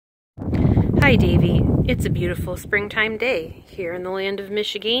Hi Davy, it's a beautiful springtime day here in the land of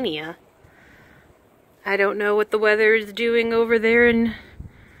Michigania. I don't know what the weather is doing over there in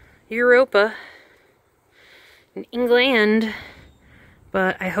Europa, in England,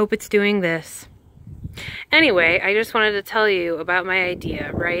 but I hope it's doing this. Anyway, I just wanted to tell you about my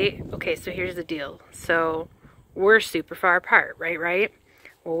idea, right? Okay, so here's the deal. So we're super far apart, right?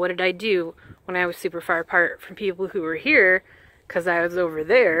 Well, what did I do when I was super far apart from people who were here because I was over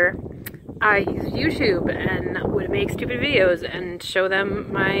there? I used YouTube and would make stupid videos and show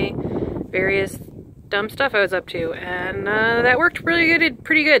them my various dumb stuff I was up to, and that worked pretty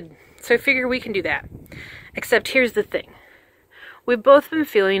good. So I figure we can do that. Except here's the thing. We've both been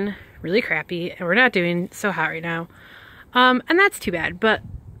feeling really crappy and we're not doing so hot right now. And that's too bad, but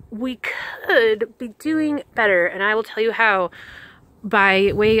we could be doing better, and I will tell you how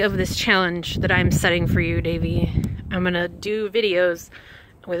by way of this challenge that I'm setting for you, Davey. I'm gonna do videos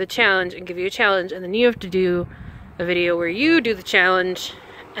with a challenge and give you a challenge, and then you have to do a video where you do the challenge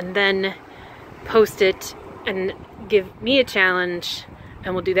and then post it and give me a challenge,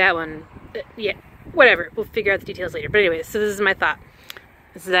 and we'll do that one. Yeah, whatever, we'll figure out the details later. But anyway, so this is my thought,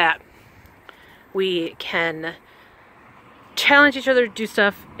 is that we can challenge each other to do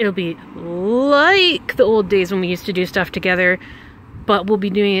stuff. It'll be like the old days when we used to do stuff together, but we'll be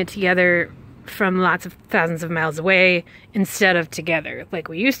doing it together from lots of thousands of miles away instead of together like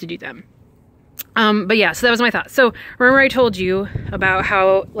we used to do them. But yeah, so that was my thought. So remember I told you about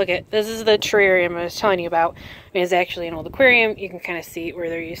how, look at, this is the terrarium I was telling you about. I mean, it's actually an old aquarium. You can kind of see where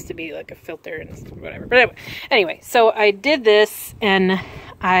there used to be like a filter and whatever. But anyway, so I did this, and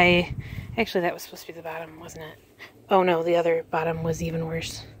actually that was supposed to be the bottom, wasn't it? Oh no, the other bottom was even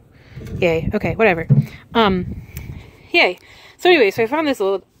worse. Yay, okay, whatever. Yay. So anyway, so I found this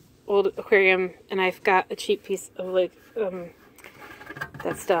old aquarium, and I've got a cheap piece of like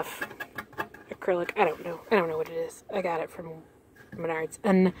that stuff, acrylic. I don't know what it is. I got it from Menards,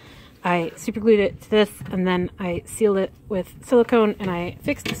 and I super glued it to this, and then I sealed it with silicone, and I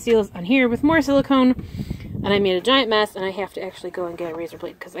fixed the seals on here with more silicone, and I made a giant mess, and I have to actually go and get a razor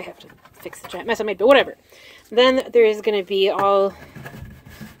blade because I have to fix the giant mess I made, but whatever. Then there is going to be all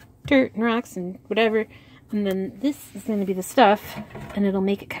dirt and rocks and whatever. And then this is going to be the stuff, and it'll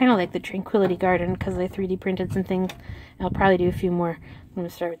make it kind of like the Tranquility Garden because I 3D printed some things. I'll probably do a few more. I'm going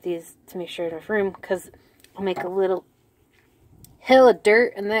to start with these to make sure I have enough room, because I'll make a little hill of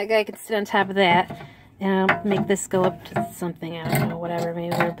dirt, and that guy can sit on top of that. And I'll make this go up to something, I don't know, whatever.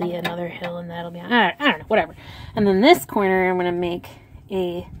 Maybe there'll be another hill, and that'll be, I don't know, whatever. And then this corner, I'm going to make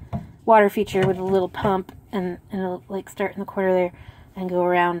a water feature with a little pump, and it'll like start in the corner there and go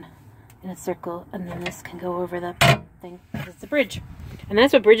around in a circle, and then this can go over the thing because it's a bridge, and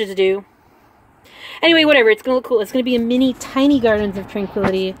that's what bridges do. Anyway, whatever, it's gonna look cool. It's gonna be a mini tiny Gardens of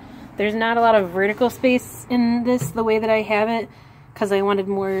Tranquility. There's not a lot of vertical space in this the way that I have it, because I wanted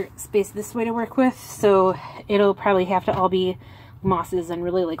more space this way to work with, so it'll probably have to all be mosses and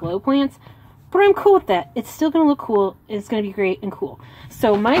really like low plants, but I'm cool with that. It's still gonna look cool. It's gonna be great and cool.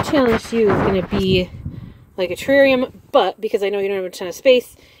 So my challenge to you is gonna be like a terrarium, but because I know you don't have a ton of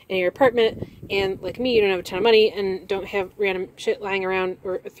space in your apartment, and like me, you don't have a ton of money and don't have random shit lying around,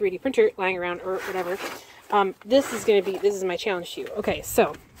 or a 3D printer lying around, or whatever, this is my challenge to you. Okay,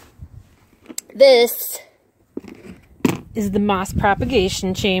 so this is the moss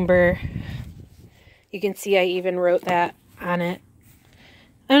propagation chamber. You can see I even wrote that on it.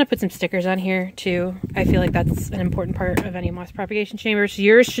 I'm gonna put some stickers on here too. I feel like that's an important part of any moss propagation chamber. So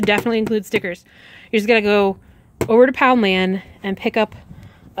yours should definitely include stickers. You just gotta go over to Poundland and pick up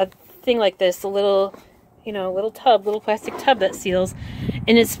a thing like this, a little, little plastic tub that seals.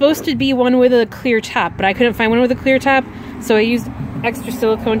 And it's supposed to be one with a clear top, but I couldn't find one with a clear top, so I used extra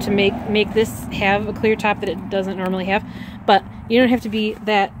silicone to make this have a clear top that it doesn't normally have. But you don't have to be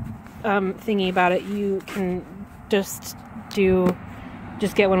that thingy about it. You can just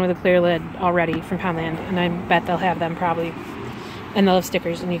get one with a clear lid already from Poundland, and I bet they'll have them probably. And they'll have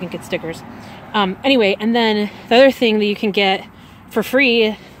stickers, and you can get stickers. Anyway, and then the other thing that you can get for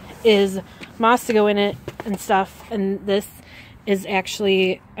free is moss to go in it and stuff. And this is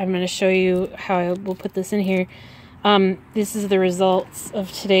actually, I'm going to show you how I will put this in here. This is the results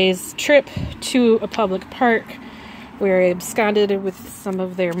of today's trip to a public park where I absconded with some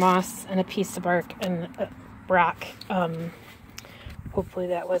of their moss and a piece of bark and a rock. Hopefully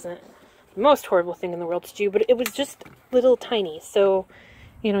that wasn't the most horrible thing in the world to do, but it was just little tiny. So,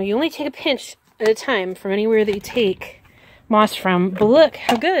 you only take a pinch at a time from anywhere that you take moss from. But look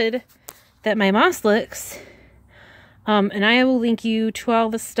how good that my moss looks. And I will link you to all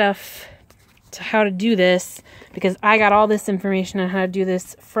the stuff to how to do this, because I got all this information on how to do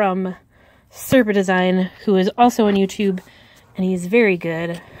this from Serpa Design, who is also on YouTube, and he's very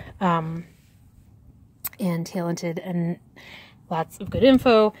good and talented and lots of good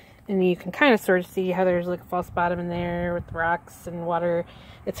info. And you can kind of sort of see how there's like a false bottom in there with rocks and water.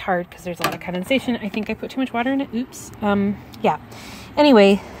 It's hard because there's a lot of condensation. I think I put too much water in it. Oops. Yeah.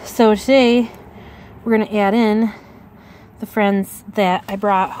 Anyway, so today we're going to add in the friends that I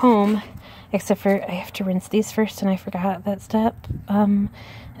brought home, except for I have to rinse these first, and I forgot that step. And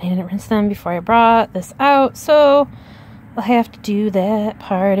I didn't rinse them before I brought this out, so I'll have to do that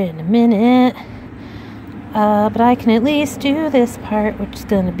part in a minute. But I can at least do this part, which is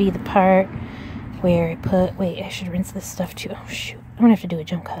going to be the part where I put... Wait, I should rinse this stuff too. Oh, shoot. I'm going to have to do a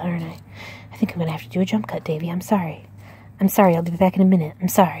jump cut, aren't I? I think I'm going to have to do a jump cut, Davey. I'm sorry. I'm sorry. I'll be back in a minute. I'm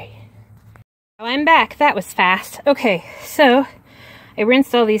sorry. Oh, I'm back. That was fast. Okay, so I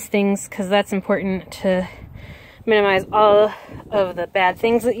rinsed all these things because that's important to minimize all of the bad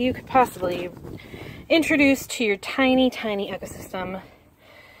things that you could possibly introduce to your tiny, tiny ecosystem.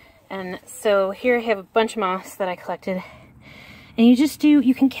 And so here I have a bunch of moss that I collected. And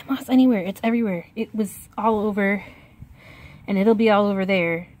you can get moss anywhere. It's everywhere. It was all over. And it'll be all over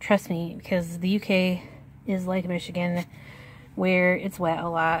there. Trust me, because the UK is like Michigan, where it's wet a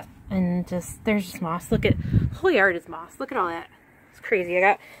lot. And there's just moss. Look at, the whole yard is moss. Look at all that. It's crazy.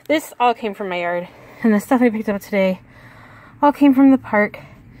 This all came from my yard. And the stuff I picked up today all came from the park.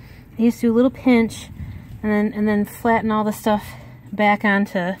 I used to do a little pinch and then flatten all the stuff back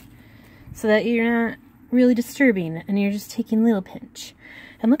onto, so that you're not really disturbing and you're just taking a little pinch.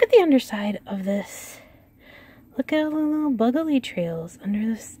 And look at the underside of this. Look at all the little buggly trails under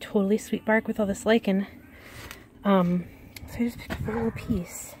this totally sweet bark with all this lichen. So I just picked up a little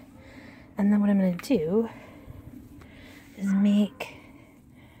piece. And then what I'm going to do is make...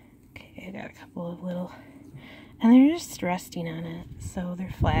 Okay, I got a couple of little... And they're just resting on it, so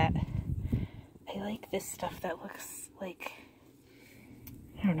they're flat. I like this stuff that looks like...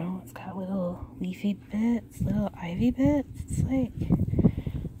 I don't know, it's got little leafy bits, little ivy bits. It's like,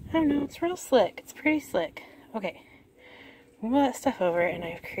 I don't know, it's real slick. It's pretty slick. Okay, move all that stuff over, and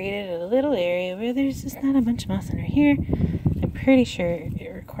I've created a little area where there's just not a bunch of moss under here. I'm pretty sure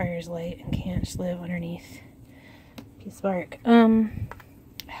it requires light and can't just live underneath a piece of bark. Oh,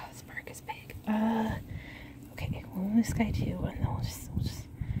 this bark is big. Okay, we'll move this guy too, and then we'll just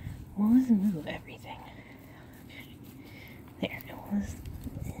move everything. There, we'll just...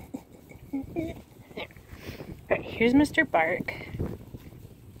 There. Alright, here's Mr. Bark.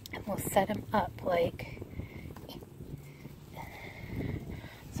 And we'll set him up like...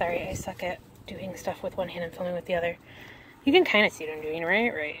 Sorry, I suck at doing stuff with one hand and filming with the other. You can kind of see what I'm doing,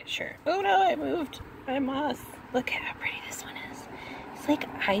 right? Right, sure. Oh no, I moved my moss. Look how pretty this one is. It's like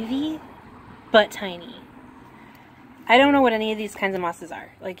ivy, but tiny. I don't know what any of these kinds of mosses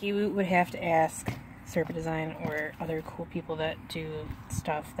are. Like, you would have to ask Serpa Design or other cool people that do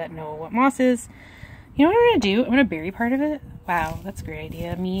stuff that know what moss is. You know what I'm going to do? I'm going to bury part of it. Wow, that's a great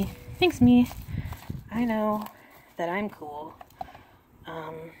idea. Me. Thanks, me. I know that I'm cool.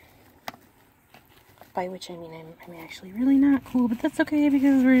 By which I mean I'm actually really not cool, but that's okay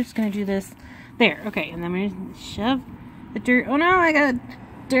because we're just going to do this. There, okay, and then we're going to shove the dirt. Oh no, I got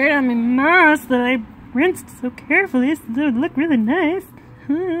dirt on my moss that I rinsed so carefully so that it would look really nice.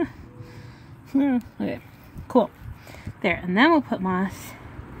 Okay, cool. There, and then we'll put moss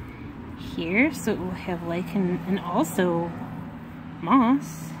here so it will have lichen and also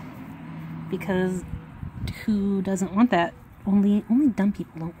moss, because who doesn't want that? Only dumb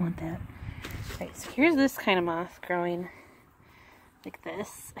people don't want that. Right, so here's this kind of moss growing like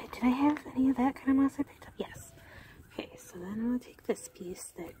this. Did I have any of that kind of moss I picked up? Yes. Okay, so then I'm going to take this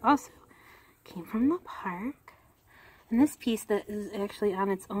piece that also came from the park. And this piece that is actually on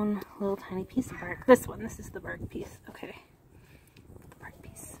its own little tiny piece of bark. This is the bark piece. Okay. The bark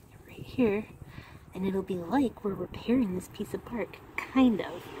piece right here. And it'll be like we're repairing this piece of bark. Kind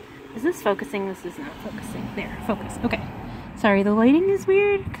of. Is this focusing? This is not focusing. There, focus. Okay. Sorry, the lighting is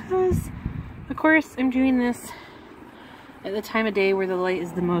weird because, of course, I'm doing this at the time of day where the light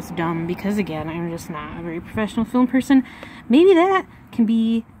is the most dumb because, again, I'm just not a very professional film person. Maybe that can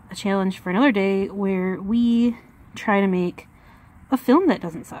be a challenge for another day where we try to make a film that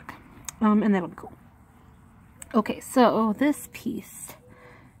doesn't suck. And that'll be cool. Okay, so this piece,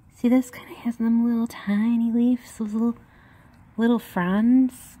 see this kind of has them little tiny leaves, those little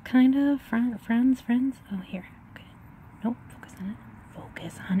fronds, kind of, friends. Oh, here, okay. Nope, focus on it.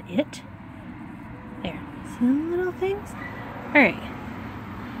 Focus on it. There, see the little things? Alright,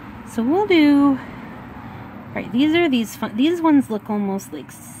 so we'll do, alright, these ones look almost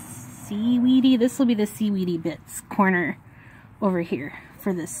like seaweedy. This will be the seaweedy bits corner over here.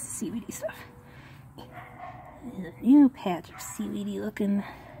 for this seaweedy stuff. There's a new patch of seaweedy looking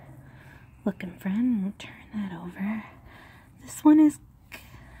friend. We'll turn that over. This one is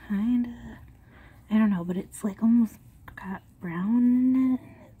kinda, I don't know, but it's like almost got brown in it.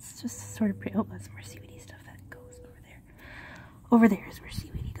 It's just sort of pretty. Oh, that's more seaweedy stuff that goes over there. Over there is where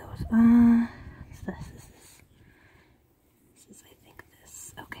seaweedy goes. What's this? This is, I think,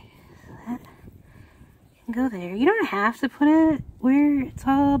 this. Okay, so that can go there. You don't have to put it where it's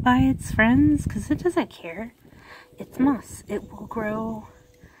all by its friends, because it doesn't care. It's moss. It will grow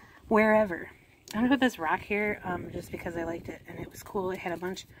wherever. I'm gonna put this rock here just because I liked it and it was cool. It had a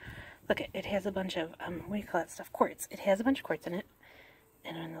bunch, look, it has a bunch of, what do you call that stuff? Quartz. It has a bunch of quartz in it.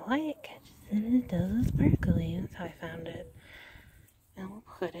 And when the light catches it, it does sparkly. That's how I found it. And we'll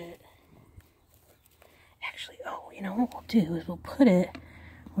put it, actually, oh, you know what we'll do is we'll put it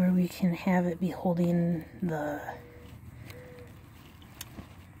where we can have it be holding the,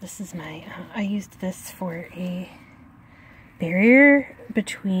 this is my, I used this for a barrier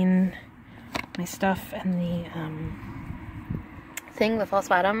between my stuff and the thing, the false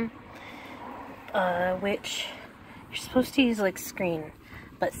bottom, which you're supposed to use like screen.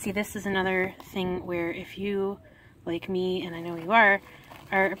 But see, this is another thing where if you, like me, and I know you are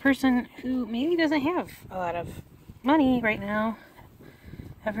a person who maybe doesn't have a lot of money right now,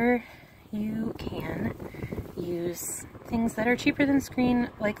 ever, you can use things that are cheaper than screen,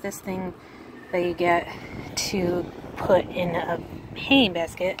 like this thing that you get to put in a hanging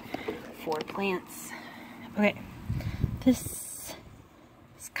basket for plants. Okay, this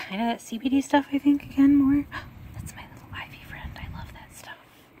is kind of that CBD stuff, I think, again, more. That's my little ivy friend. I love that stuff.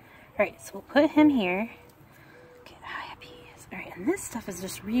 Alright, so we'll put him here. Get how happy he is. Alright, and this stuff is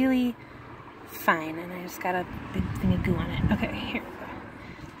just really fine, and I just got a big thing of goo on it. Okay, here we go.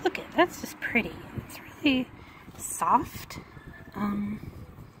 Look at, that's just pretty. It's really soft.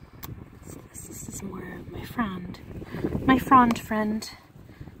 This is more of my frond. My frond friend.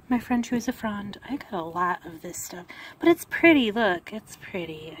 My friend who is a frond. I got a lot of this stuff. But it's pretty, look. It's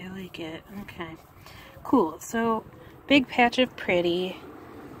pretty. I like it. Okay. Cool. So, big patch of pretty.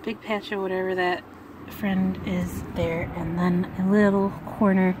 Big patch of whatever that friend is there. And then a little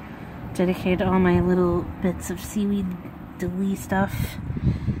corner dedicated to all my little bits of seaweed dilly stuff.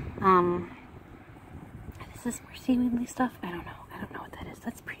 Is this more seaweedly stuff? I don't know. I don't know what that is.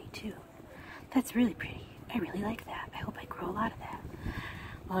 That's pretty too. That's really pretty. I really like that. I hope I grow a lot of that.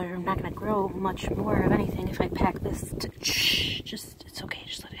 Well, I'm not going to grow much more of anything if I pack this to, just, it's okay,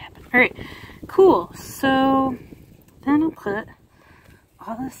 just let it happen. Alright, cool. So, then I'll put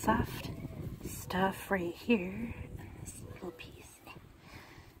all the soft stuff right here in this little piece.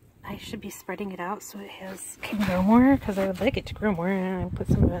 I should be spreading it out so it can grow more, because I would like it to grow more, and I put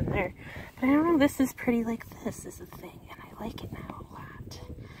some of it in there. But I don't know, this is pretty like this is a thing, and I like it now a lot.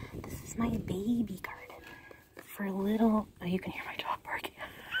 This is my baby garden for little, oh, you can hear my dog barking.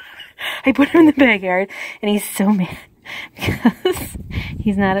 I put him in the backyard, and he's so mad because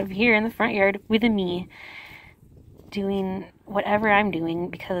he's not up here in the front yard with me doing whatever I'm doing,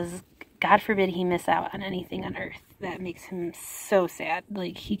 because God forbid he miss out on anything on earth. That makes him so sad.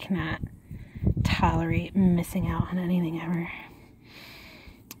 Like, he cannot tolerate missing out on anything ever.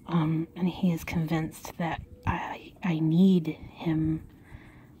 And he is convinced that I need him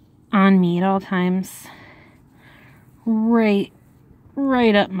on me at all times. Right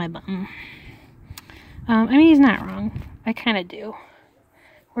up my bum. I mean, he's not wrong. I kind of do.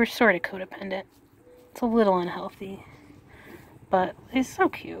 We're sort of codependent. It's a little unhealthy. But he's so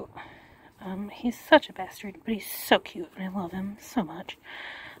cute. He's such a bastard, but he's so cute, and I love him so much.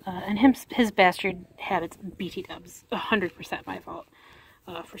 And his bastard habits, BT dubs, 100% my fault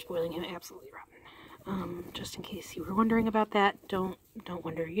for spoiling him absolutely rotten. Just in case you were wondering about that, don't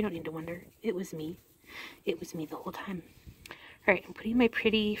wonder. You don't need to wonder. It was me. It was me the whole time. Alright, I'm putting my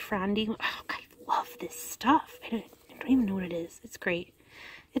pretty frondy. Oh, I love this stuff. I don't even know what it is. It's great.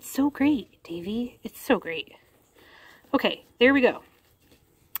 It's so great, Davey. It's so great. Okay, there we go.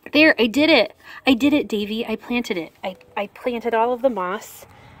 There, I did it. I did it, Davey. I planted it. I planted all of the moss.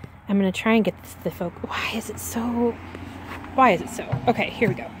 I'm going to try and get this to focus. Why is it so? Okay, here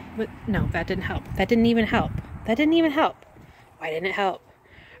we go. But no, that didn't help. That didn't even help. That didn't even help. Why didn't it help?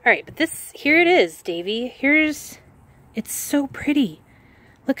 All right, but this, here it is, Davey. It's so pretty.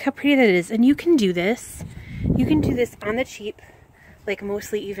 Look how pretty that is. And you can do this. You can do this on the cheap, like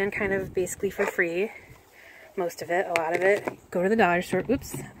mostly even kind of basically for free. Most of it, a lot of it. Go to the dollar store.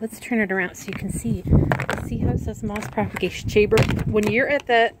 Oops, let's turn it around so you can see. See how it says moss propagation chamber? When you're at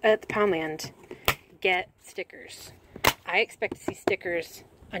the Poundland, get stickers. I expect to see stickers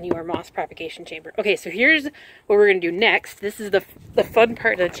on your moss propagation chamber. Okay, so here's what we're going to do next. This is the fun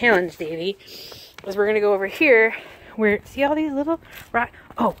part of the challenge, Davey, is we're going to go over here where, see all these little rock,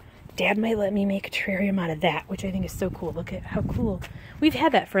 oh, Dad might let me make a terrarium out of that, which I think is so cool. Look at how cool. We've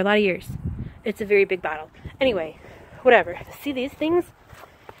had that for a lot of years. It's a very big bottle. Anyway, whatever. See these things?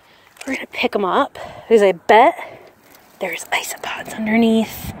 We're going to pick them up because I bet there's isopods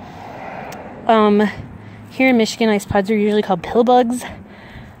underneath. Here in Michigan, isopods are usually called pill bugs.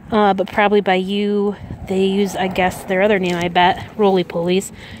 But probably by you, they use, I guess, their other name, I bet,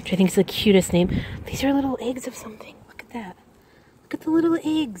 roly-polies, which I think is the cutest name. These are little eggs of something. Look at that. Look at the little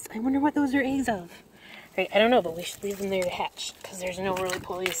eggs. I wonder what those are eggs of. Right, I don't know, but we should leave them there to hatch because there's no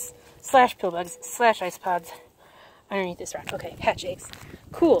roly-polies / pill bugs / isopods underneath this rock. Okay, hatch eggs.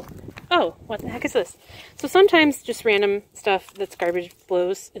 Cool. Oh, what the heck is this? So sometimes just random stuff that's garbage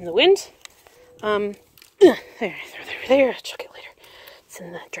blows in the wind. There, I'll chuck it later. It's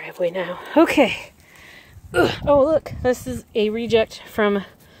in the driveway now. Okay. Ugh. Oh, look. This is a reject from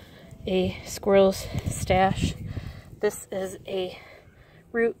a squirrel's stash. This is a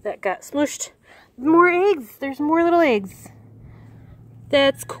root that got smushed. More eggs. There's more little eggs.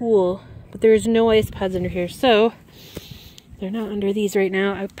 That's cool. But there's no isopods under here, so they're not under these right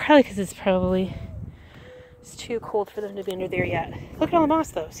now. Probably because it's too cold for them to be under there yet. Look at all the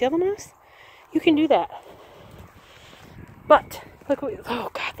moss, though. See all the moss? You can do that. But look what, oh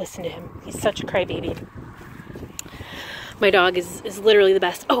God, listen to him. He's such a crybaby. My dog is literally the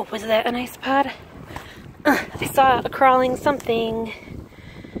best. Oh, was that an isopod? I saw a crawling something.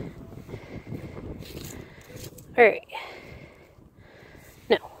 All right.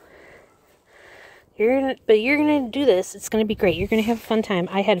 No. You're gonna do this. It's gonna be great. You're gonna have a fun time.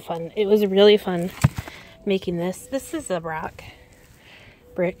 I had fun. It was really fun making this. This is a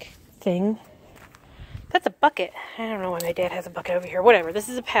brick thing. That's a bucket. I don't know why my dad has a bucket over here. Whatever. This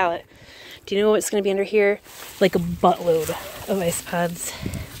is a pallet. Do you know what's going to be under here? Like a buttload of isopods.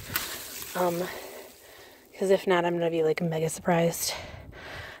 Because if not, I'm going to be like mega surprised.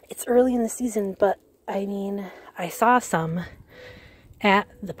 It's early in the season, but I mean, I saw some at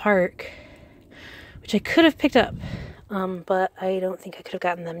the park, which I could have picked up. But I don't think I could have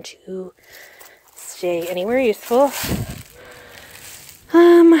gotten them to stay anywhere useful.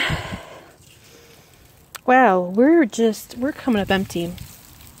 Wow, we're coming up empty.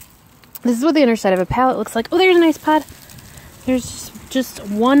 This is what the underside of a pallet looks like. Oh, there's an isopod. There's just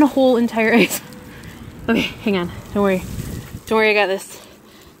one whole entire ice. Okay, hang on. Don't worry. Don't worry, I got this.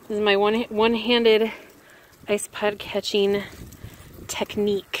 This is my one-handed isopod catching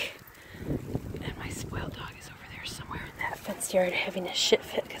technique. And my spoiled dog is over there somewhere in that fenced yard having a shit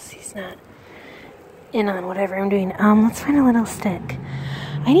fit because he's not in on whatever I'm doing. Let's find a little stick.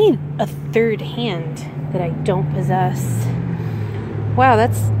 I need a third hand that I don't possess. Wow,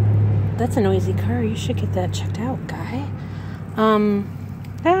 that's a noisy car. You should get that checked out, guy.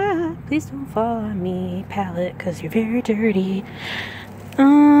 Please don't fall on me, pallet, because you're very dirty.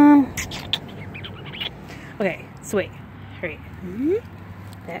 Okay, so wait. Alright.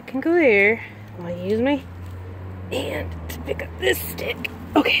 That can go there. I'll use my hand to pick up this stick.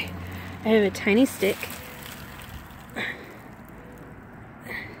 Okay. I have a tiny stick.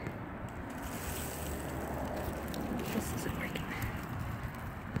 This isn't working.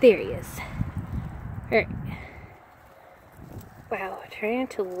 There he is. Alright. Wow, trying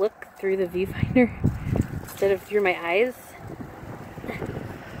to look through the viewfinder instead of through my eyes.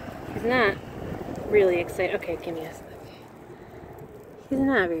 He's not really excited. Okay, give me a sec. He's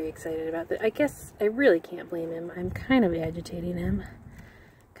not very excited about that. I guess I really can't blame him. I'm kind of agitating him.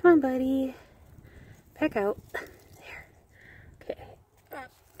 Come on, buddy. Back out. There. Okay.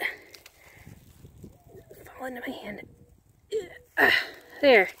 Fall into my hand.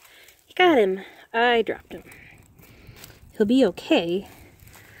 There. You got him. I dropped him. He'll be okay.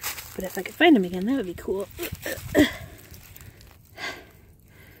 But if I could find him again, that would be cool. Where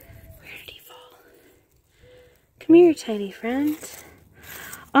did he fall? Come here, tiny friend.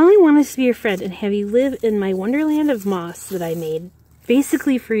 All I want is to be your friend and have you live in my wonderland of moss that I made.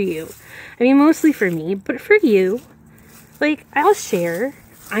 Basically for you. I mean, mostly for me, but for you. Like, I'll share.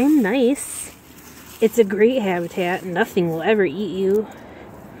 I'm nice. It's a great habitat. Nothing will ever eat you.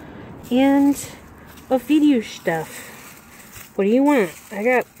 And I'll feed you stuff. What do you want? I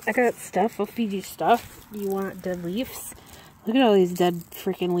got stuff. I'll feed you stuff. You want dead leaves? Look at all these dead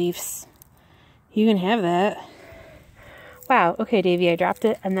freaking leaves. You can have that. Wow. Okay, Davey, I dropped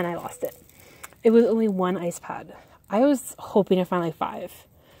it and then I lost it. It was only one isopod. I was hoping to find like 5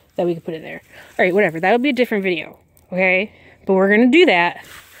 that we could put in there. Alright, whatever. That'll be a different video. Okay? But we're gonna do that.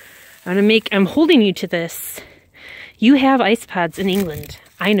 I'm holding you to this. You have isopods in England.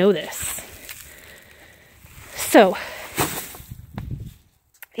 I know this. So,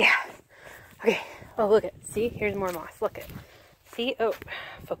 yeah. Okay. Oh, look at, see, here's more moss. Look at, see, oh,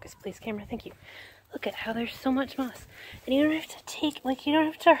 focus please, camera, thank you. Look at how there's so much moss. And you don't have to take, like, you don't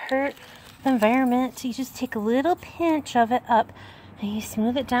have to hurt the environment. You just take a little pinch of it up and you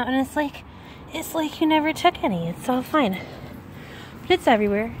smooth it down, and it's like you never took any. It's all fine. But it's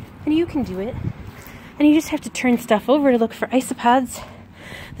everywhere, and you can do it. And you just have to turn stuff over to look for isopods.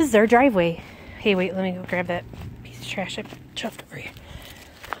 This is our driveway. Hey, wait, let me go grab that piece of trash I shoved over here.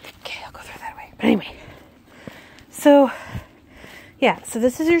 Okay, I'll go through that way. But anyway, so yeah, so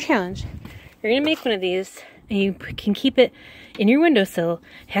this is your challenge. You're gonna make one of these, and you can keep it in your windowsill.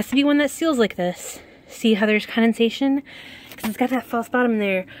 It has to be one that seals like this. See how there's condensation? Because it's got that false bottom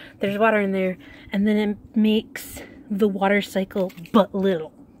there. There's water in there, and then it makes the water cycle but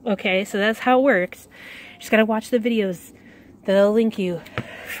little. Okay, so that's how it works. You just gotta watch the videos that I'll link you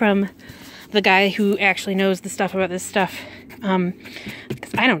from the guy who actually knows the stuff about this stuff.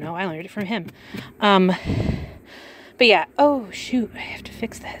 Because I don't know, I learned it from him. But yeah, oh shoot, I have to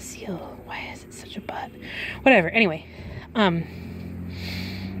fix that seal. Why is it such a butt? Whatever, anyway.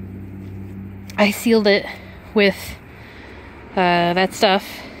 I sealed it with that stuff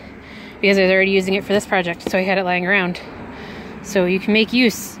because I was already using it for this project, so I had it lying around. So you can make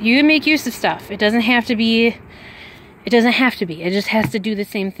use of stuff. It doesn't have to be, it just has to do the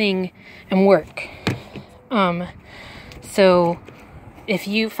same thing and work. So if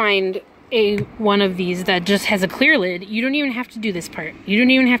you find one of these that just has a clear lid, you don't even have to do this part. You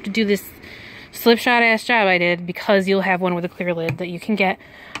don't even have to do this slipshod ass job I did, because you'll have one with a clear lid that you can get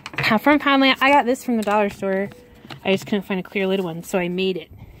from Poundland. I got this from the dollar store. I just couldn't find a clear lid one, so I made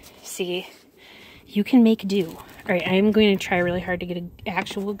it. See, you can make do. All right, I am going to try really hard to get an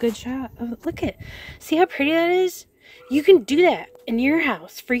actual good shot of it. Look at, see how pretty that is? You can do that in your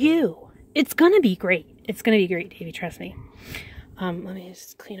house for you. It's gonna be great. It's gonna be great, Davey, trust me. Let me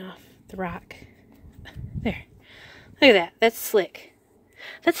just clean off the rock. There. Look at that. That's slick.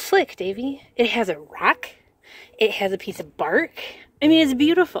 That's slick, Davey. It has a rock. It has a piece of bark. I mean, it's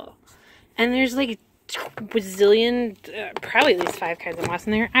beautiful. And there's like a bazillion, probably at least 5 kinds of moss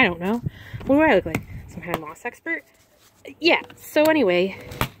in there. I don't know. What do I look like? Some kind of moss expert? Yeah. So anyway,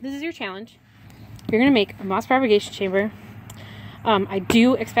 this is your challenge. You're going to make a moss propagation chamber. I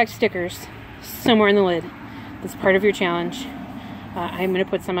do expect stickers somewhere in the lid. That's part of your challenge. I'm going to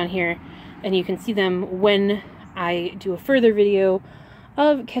put some on here, and you can see them when I do a further video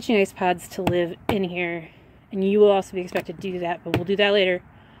of catching isopods to live in here. And you will also be expected to do that, but we'll do that later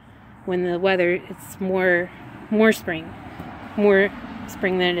when the weather is more spring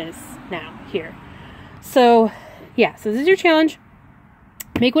than it is now here. So yeah, so this is your challenge.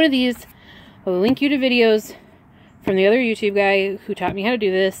 Make one of these. I'll link you to videos from the other YouTube guy who taught me how to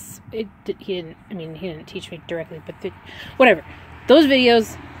do this. He didn't teach me directly, but whatever. Those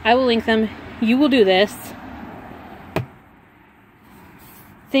videos, I will link them. You will do this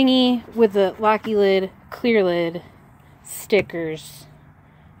thingy with the locky lid, clear lid, stickers,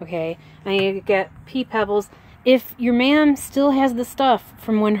 okay? And you get pea pebbles. If your mom still has the stuff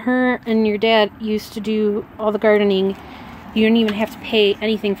from when her and your dad used to do all the gardening, you don't even have to pay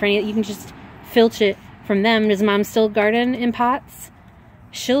anything for any of it. You can just filch it from them. Does mom still garden in pots?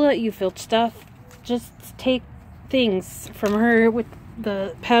 She'll let you filch stuff. Just take things from her with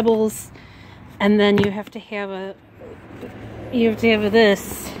the pebbles, and then you have to have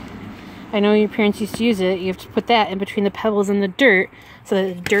this. I know your parents used to use it. You have to put that in between the pebbles and the dirt so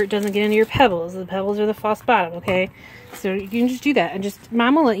that the dirt doesn't get into your pebbles. The pebbles are the false bottom, okay? So you can just do that, and just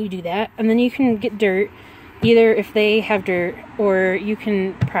mom will let you do that, and then you can get dirt either if they have dirt, or you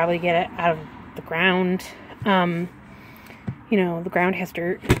can probably get it out of the ground. You know, the ground has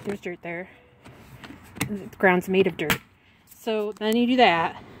dirt. There's dirt there. The ground's made of dirt. So then you do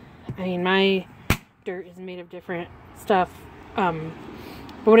that. I mean, my dirt is made of different stuff.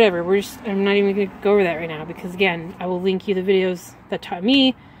 But whatever, I'm not even going to go over that right now, because again, I will link you the videos that taught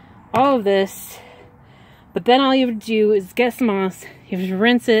me all of this. But then all you have to do is get some moss. You have to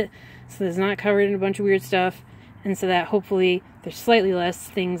rinse it so that it's not covered in a bunch of weird stuff, and so that hopefully there's slightly less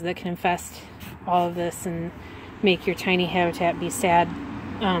things that can infest all of this and make your tiny habitat be sad.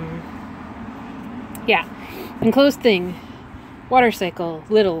 Yeah, enclosed thing, water cycle,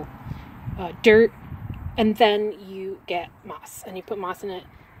 little, dirt, and then you get moss, and you put moss in it,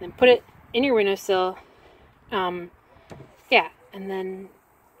 and then put it in your windowsill. Yeah, and then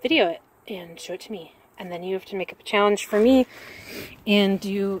video it and show it to me. And then you have to make up a challenge for me and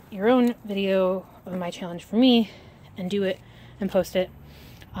do your own video of my challenge for me and do it and post it.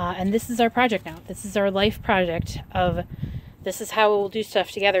 And this is our project now. This is our life project of This is how we'll do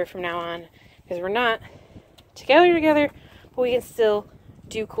stuff together from now on. Because we're not together, but we can still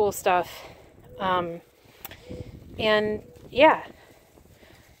do cool stuff. And yeah,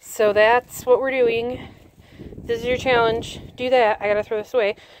 so that's what we're doing. This is your challenge. Do that. I gotta throw this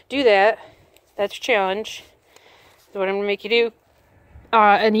away. Do that. That's your challenge. That's what I'm gonna make you do.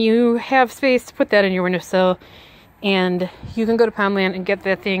 And you have space to put that in your windowsill, and you can go to Poundland and get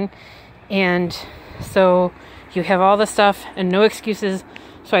that thing. And so you have all the stuff and no excuses.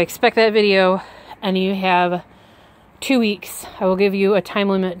 So I expect that video, and you have 2 weeks. I will give you a time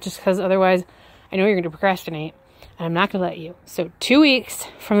limit just because otherwise I know you're going to procrastinate, and I'm not going to let you. So 2 weeks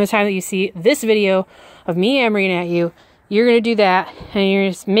from the time that you see this video of me hammering at you, you're going to do that, and you're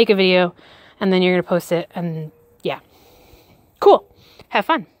going to make a video, and then you're going to post it, and yeah. Cool. Have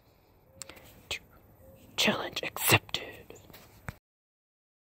fun. Challenge accepted.